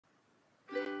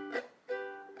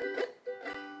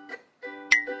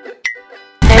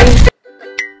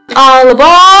All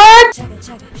aboard!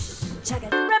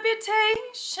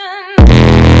 Reputation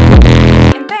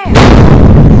and bam.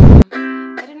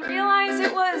 I didn't realize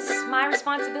it was my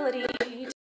responsibility.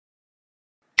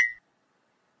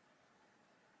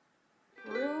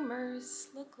 Rumors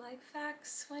look like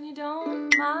facts when you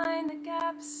don't mind the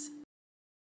gaps.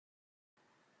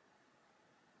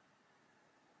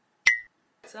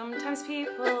 Sometimes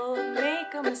people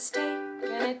make a mistake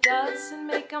and it doesn't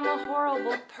make them a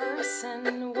horrible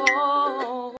person.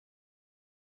 Whoa.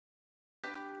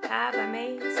 Have I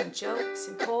made some jokes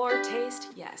in poor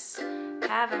taste? Yes.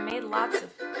 Have I made lots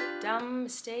of dumb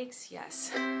mistakes?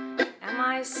 Yes. Am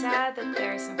I sad that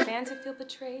there are some fans who feel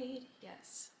betrayed?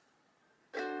 Yes.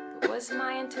 But was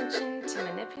my intention to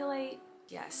manipulate?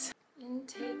 Yes. And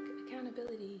take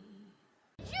accountability.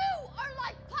 You are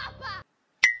like Papa!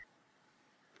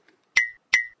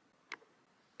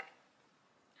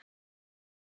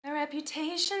 My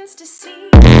reputation's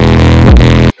deceived.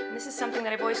 And this is something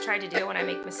that I've always tried to do when I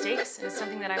make mistakes, and it's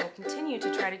something that I will continue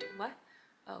to try to do. What?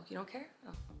 Oh, you don't care?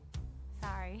 Oh.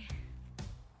 Sorry.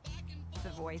 The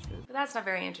voices. But that's not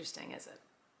very interesting, is it?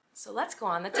 So let's go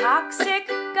on the toxic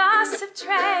gossip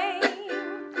train.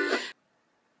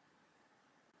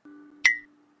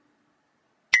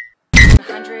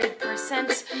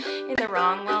 100% in the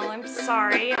wrong. Well, I'm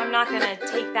sorry. I'm not gonna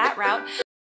take that route.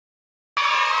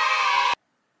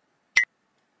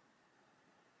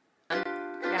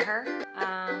 Yeah, her.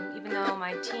 Even though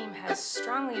my team has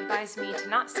strongly advised me to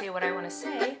not say what I want to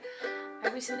say, I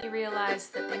recently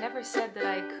realized that they never said that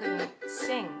I couldn't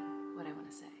sing what I want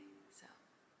to say. So,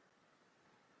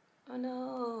 oh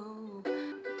no,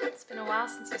 it's been a while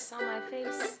since you saw my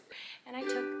face, and I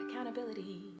took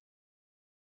accountability.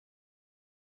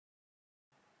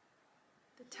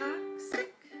 The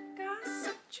toxic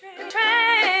gossip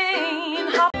train.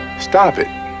 Stop it.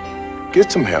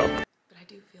 Get some help. But I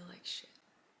do feel like shit.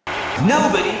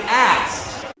 Nobody asked.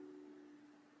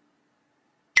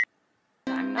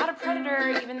 I'm not a predator,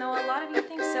 even though a lot of you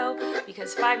think so,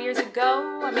 because 5 years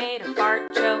ago I made a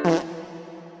fart joke.